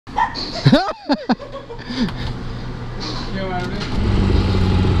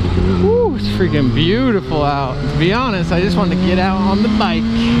Woo, it's freaking beautiful out. To be honest, I just wanted to get out on the bike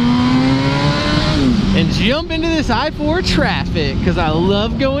and jump into this I-4 traffic because I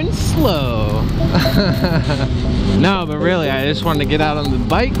love going slow. No, but really, I just wanted to get out on the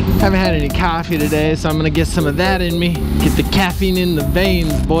bike. Haven't had any coffee today, so I'm gonna get some of that in me. Get the caffeine in the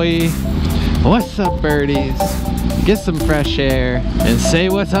veins, boy. What's up, birdies? Get some fresh air and say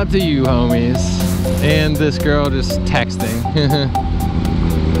what's up to you, homies. And this girl just texting.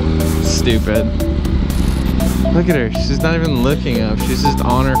 Stupid. Look at her, she's not even looking up, she's just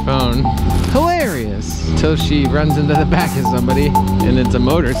on her phone. Hilarious! Till she runs into the back of somebody and it's a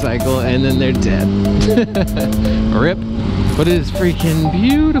motorcycle and then they're dead. Rip. But it is freaking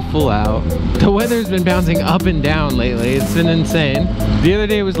beautiful out. The weather's been bouncing up and down lately, it's been insane. The other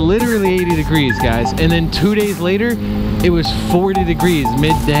day it was literally 80 degrees, guys, and then 2 days later it was 40 degrees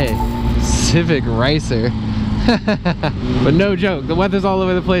midday. Civic Racer. But no joke, the weather's all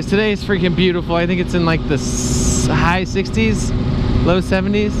over the place. Today is freaking beautiful. I think it's in like the high 60s, low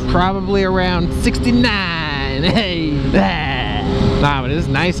 70s, probably around 69. Hey, nah, but it's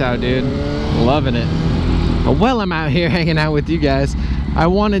nice out, dude. Loving it. While I'm out here hanging out with you guys, I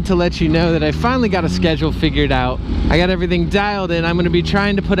wanted to let you know that I finally got a schedule figured out. I got everything dialed in. I'm going to be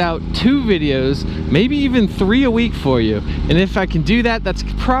trying to put out 2 videos, maybe even 3 a week for you. And if I can do that, that's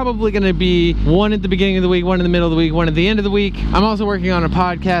probably going to be 1 at the beginning of the week, 1 in the middle of the week, 1 at the end of the week. I'm also working on a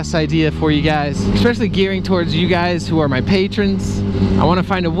podcast idea for you guys, especially gearing towards you guys who are my patrons. I want to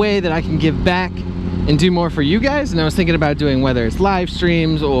find a way that I can give back and do more for you guys. And I was thinking about doing whether it's live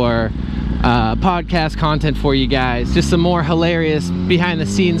streams or podcast content for you guys, just some more hilarious behind the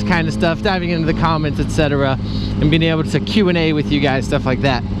scenes kind of stuff, diving into the comments, etc., and being able to Q&A with you guys, stuff like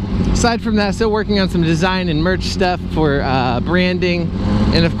that. Aside from that, still working on some design and merch stuff for branding,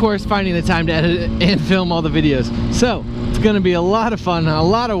 and of course finding the time to edit and film all the videos. So it's going to be a lot of fun, a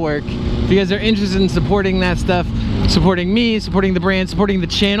lot of work. If you guys are interested in supporting that stuff, supporting me, supporting the brand, supporting the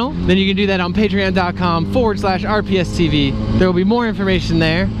channel, then you can do that on patreon.com/RPSTV. There will be more information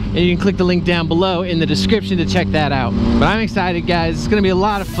there, and you can click the link down below in the description to check that out. But I'm excited, guys. It's gonna be a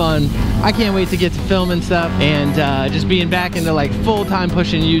lot of fun. I can't wait to get to filming stuff and just being back into like full-time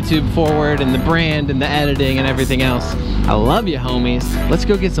pushing YouTube forward and the brand and the editing and everything else. I love you, homies. Let's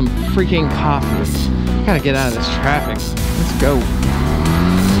go get some freaking coffee. Gotta get out of this traffic. Let's go.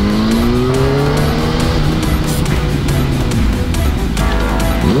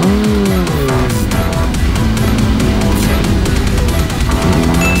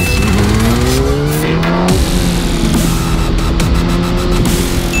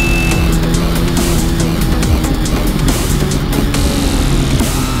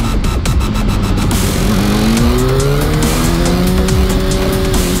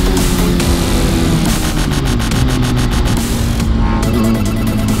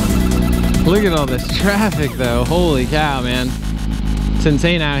 Look at all this traffic though, holy cow, man. It's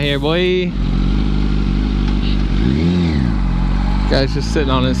insane out here, boy. Guy's just sitting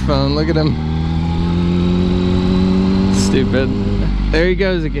on his phone, look at him. Stupid. There he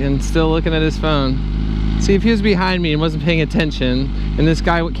goes again, still looking at his phone. See, if he was behind me and wasn't paying attention, and this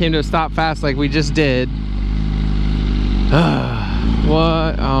guy came to a stop fast like we just did.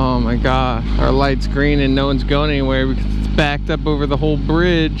 What? Oh my god. Our light's green and no one's going anywhere because it's backed up over the whole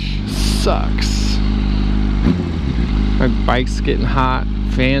bridge. Sucks. My bike's getting hot,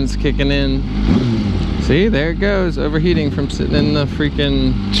 fans kicking in. See, there it goes, overheating from sitting in the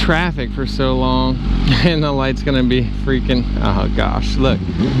freaking traffic for so long. And the light's gonna be freaking, oh gosh, look.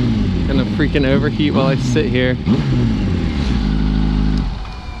 Gonna freaking overheat while I sit here.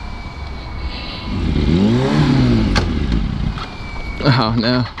 Oh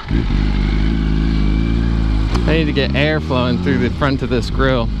no. I need to get air flowing through the front of this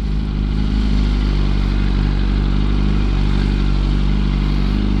grill.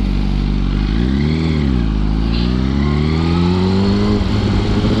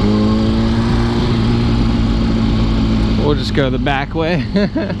 We'll just go the back way.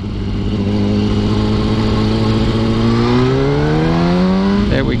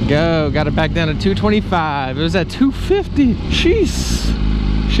 There we go. Got it back down to 225. It was at 250. Jeez.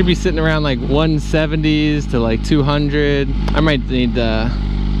 Should be sitting around like 170s to like 200. I might need to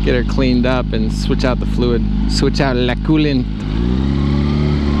get her cleaned up and switch out the fluid. Switch out la coolant.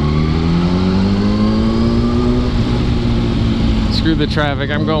 Screw the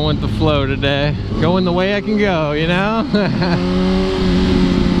traffic, I'm going with the flow today. Going the way I can go, you know?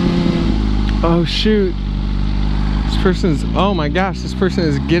 Oh shoot. This person's, oh my gosh, this person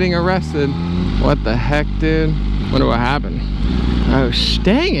is getting arrested. What the heck, dude? Wonder what happened. Oh,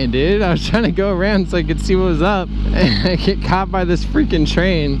 dang it, dude. I was trying to go around so I could see what was up. And I get caught by this freaking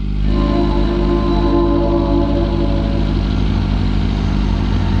train.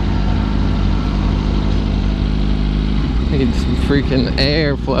 Need some freaking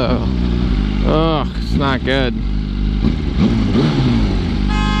airflow. Ugh, it's not good.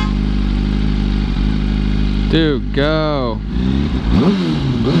 Dude, go.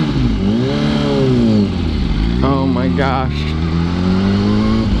 Oh my gosh.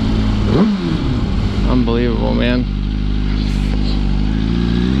 Unbelievable, man.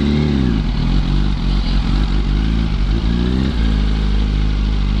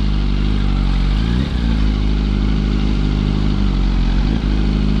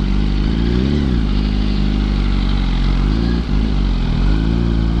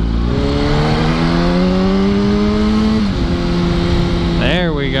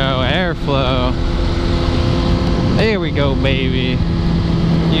 There we go, airflow. There we go, baby.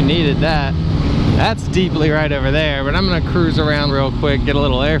 You needed that. That's deeply right over there, but I'm gonna cruise around real quick, get a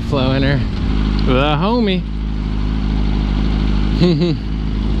little airflow in her. The homie.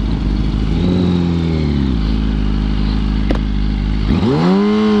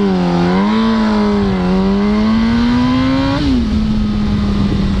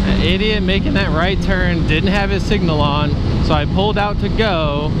 An idiot making that right turn didn't have his signal on, so I pulled out to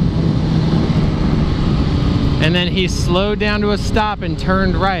go. And then he slowed down to a stop and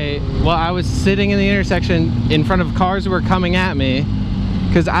turned right while I was sitting in the intersection in front of cars who were coming at me,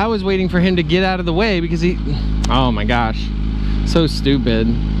 because I was waiting for him to get out of the way because he, oh my gosh, so stupid.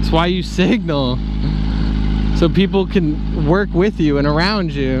 It's why you signal, so people can work with you and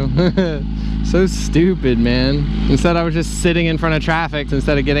around you. So stupid, man. Instead I was just sitting in front of traffic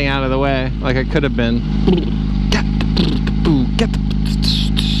instead of getting out of the way like I could have been.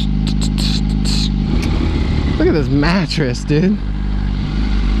 Look at this mattress, dude.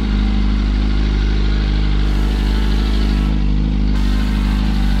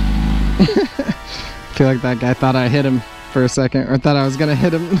 I feel like that guy thought I hit him for a second, or thought I was gonna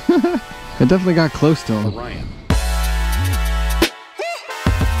hit him. I definitely got close to him. Ryan.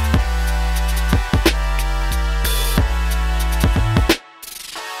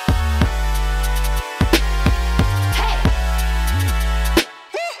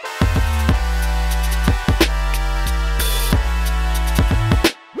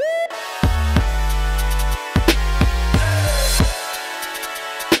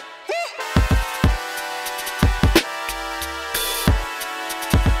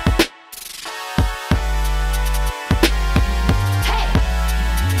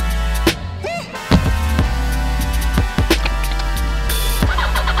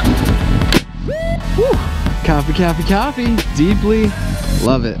 Coffee, coffee, coffee. Deeply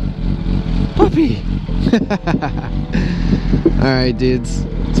love it. Puppy. Alright, dudes.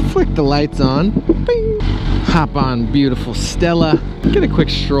 Let's flick the lights on. Bing. Hop on beautiful Stella. Get a quick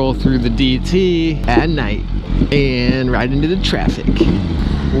stroll through the DT at night. And right into the traffic.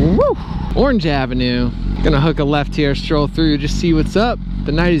 Woo! Orange Avenue. Gonna hook a left here, stroll through, just see what's up.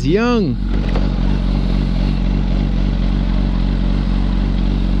 The night is young.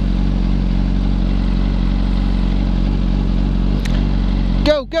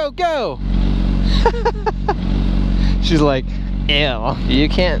 Go, go, go! She's like, ew, you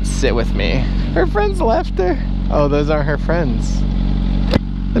can't sit with me. Her friends left her. Oh, those aren't her friends.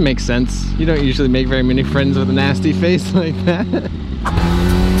 That makes sense. You don't usually make very many friends with a nasty face like that.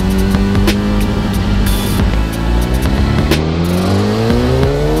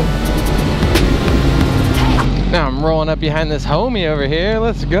 Now I'm rolling up behind this homie over here.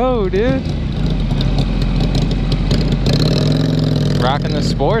 Let's go, dude. Rocking the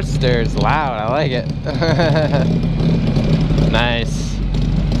Sportster. It's loud. I like it. Nice.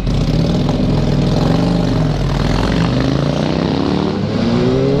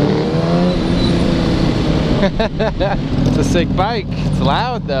 It's a sick bike. It's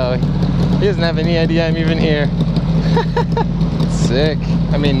loud though. He doesn't have any idea I'm even here. Sick.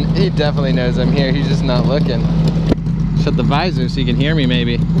 I mean, he definitely knows I'm here. He's just not looking. Shut the visor so you can hear me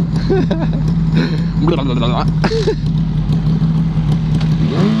maybe.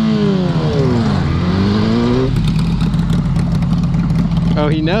 Oh,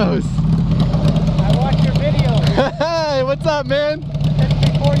 he knows. I watched your video. Hey, what's up, man?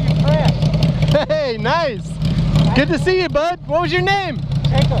 Just before you crashed. Hey, nice. Good to see you, bud. What was your name?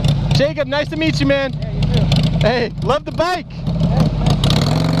 Jacob. Jacob, nice to meet you, man. Yeah, you too. Hey, love the bike.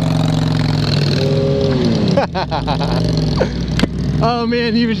 Oh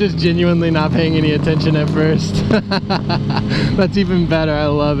man, he was just genuinely not paying any attention at first. That's even better. I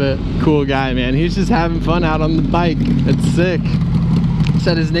love it. Cool guy, man. He's just having fun out on the bike. It's sick.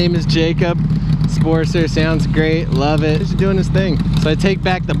 Said his name is Jacob. Sportster, sounds great, love it. He's doing his thing. So I take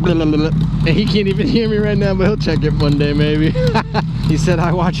back the blah, blah, blah, and he can't even hear me right now, but he'll check it one day maybe. He said,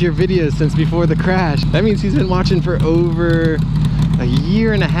 I watch your videos since before the crash. That means he's been watching for over a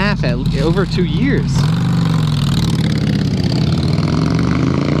year and a half, over 2 years.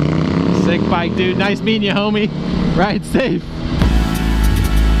 Sick bike, dude. Nice meeting you, homie. Ride safe.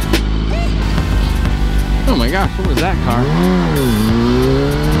 Oh my gosh, what was that car?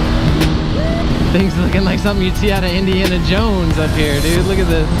 Thing's looking like something you'd see out of Indiana Jones up here, dude. Look at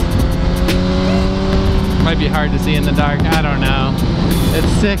this. Might be hard to see in the dark. I don't know.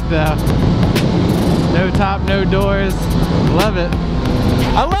 It's sick though. No top, no doors. Love it.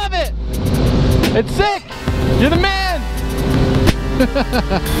 I love it! It's sick! You're the man!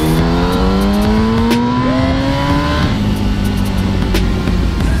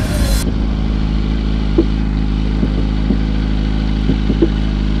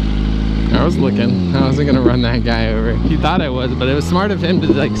 I was looking. I wasn't gonna run that guy over. He thought I was, but it was smart of him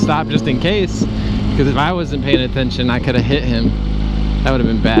to like stop just in case. Because if I wasn't paying attention, I could have hit him. That would have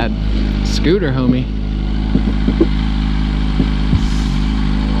been bad. Scooter, homie.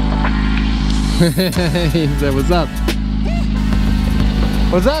 He said, "What's up?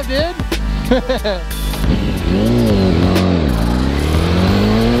 What's up, dude?"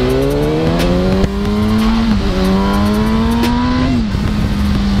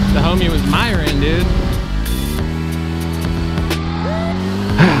 The homie was Myron, dude.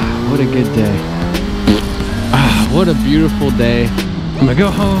 What a good day. What a beautiful day. I'm gonna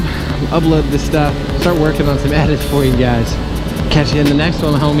go home, upload this stuff, start working on some edits for you guys. Catch you in the next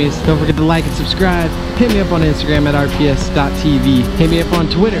one, homies. Don't forget to like and subscribe. Hit me up on Instagram at RPS.TV. Hit me up on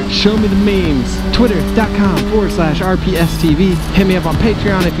Twitter. Show me the memes. Twitter.com/RPSTV. Hit me up on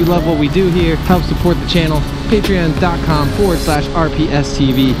Patreon if you love what we do here. Help support the channel.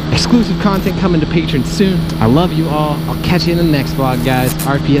 Patreon.com/RPSTV. Exclusive content coming to patrons soon. I love you all. I'll catch you in the next vlog, guys.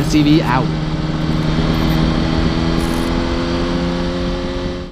 RPSTV out.